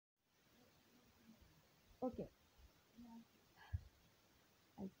Okay,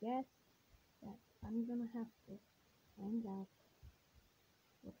 I guess that I'm gonna have to find out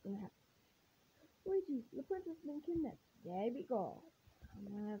what's gonna happen. Luigi, the princess has been kidnapped. There we go. I'm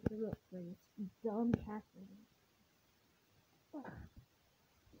gonna have to look for this dumb castle. Oh,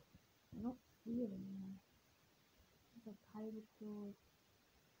 I don't see it anymore. It's a pirate sword,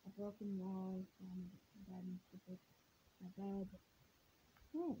 a broken wall, my bed.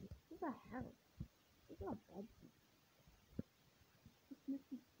 Hey, this is a house. This is not a bed. This must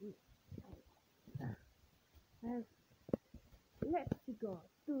be food. Let's go.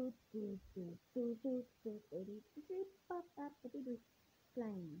 Do do do do do do do do do pop up do do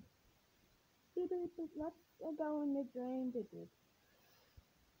flying. Do do do. Let's go in the drain. Do do.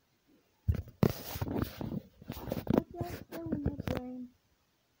 Let's go in the drain.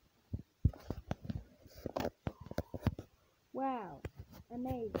 Wow,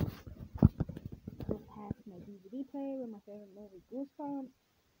 amazing. Go past my DVD player with my favorite movie, Goosebumps.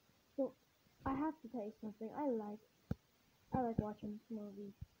 So I have to tell you something. I like watching this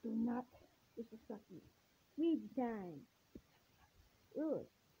movie. Do not disrespect me. Read time. Ooh,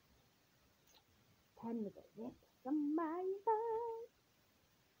 time to go rip somebody out.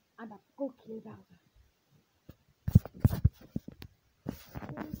 I'm about to go kill Bowser.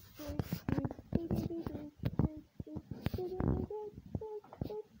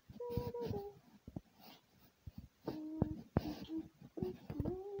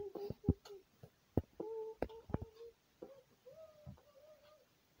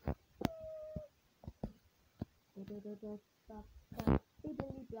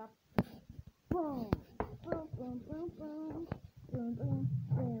 Boom, boom, boom, boom, boom, boom, boom,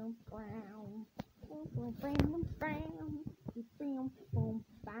 boom, brown, boom, boom, boom, brown, boom, boom,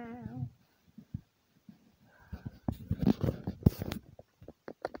 boom.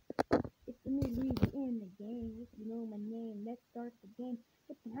 It's the new Luigi in the game. If you know my name, let's start the game.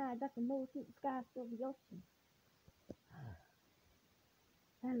 It can hide like a motor in the sky, still the ocean.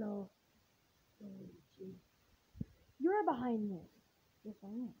 Hello, Luigi. You're behind this. Yes, I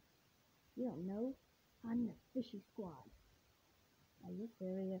am. You don't know? I'm the fishy squad. Are you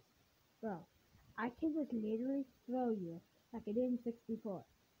serious? Bro, I can just literally throw you like I did in 64.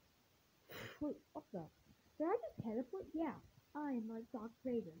 Wait, what the? Did I just teleport? Yeah, I am like Darth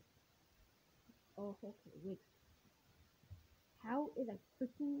Vader. Oh, okay, wait. How is a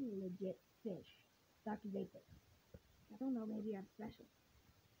freaking legit fish Darth Vader? I don't know, maybe I'm special.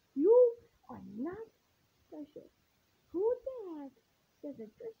 You are not special. Who the heck says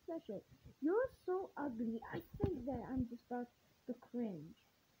that you're special? You're so ugly. I think that I'm just about to cringe.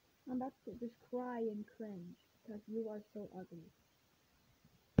 I'm about to just cry and cringe because you are so ugly.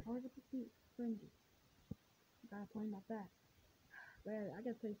 How is it to be cringy? I gotta point my back. Wait, I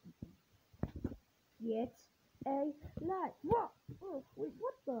gotta play something. Get a light. Whoa! Oh, wait,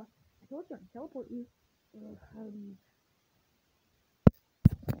 what the? I told you I can teleport you. How do you?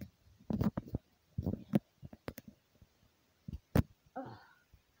 Ugh,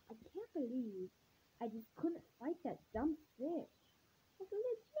 I can't believe I just couldn't fight that dumb fish. It's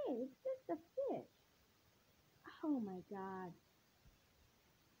legit. It's just a fish. Oh my god.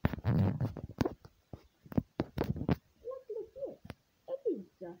 Look legit. It is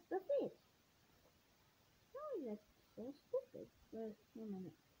just a fish. Oh, that's so stupid. Wait a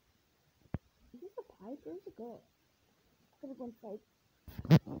minute. Is this a pipe? Where's it go? I'm gonna go inside.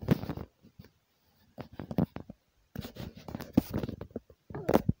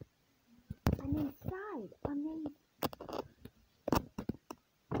 I'm inside.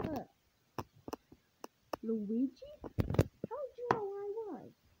 Luigi? How'd you know where I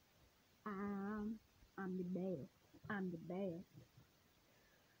was? I'm the best. I'm the best.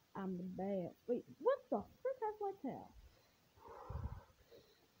 I'm the best. Wait, what the frick has my tail?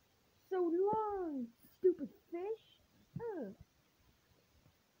 So long, stupid fish. Ugh.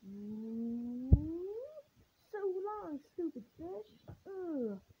 So long, stupid fish.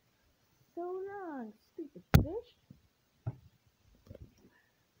 Ugh. So long, stupid fish.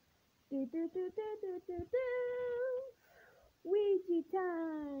 Do do do do do do do. Ouija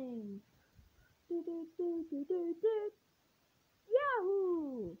time. Do do do do do do.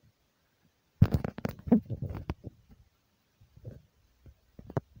 Yahoo!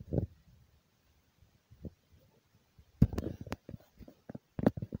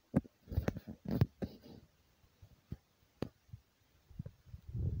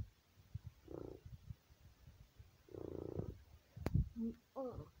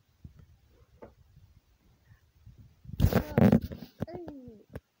 Oh. Hey.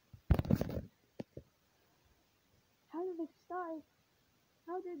 How did it start?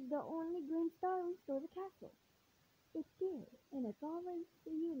 How did the only green star restore the castle. It did, and it's all thanks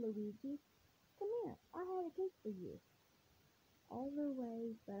to you, Luigi. Come here, I had a cake for you. All the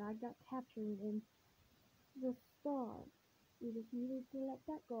way, but I got captured in the star. We just needed to let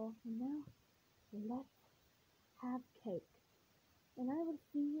that go, and now let's have cake. And I will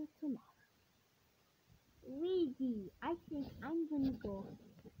see you tomorrow. Luigi, I think I'm gonna go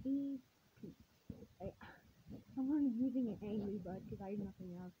see Peach. I'm only using an angry bird because I have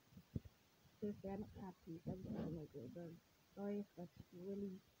nothing else. Seriously, I don't have Peach. I just have an angry bird. Sorry if that's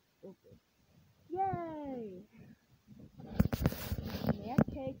really stupid. Yay! Mad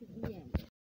cake at the end.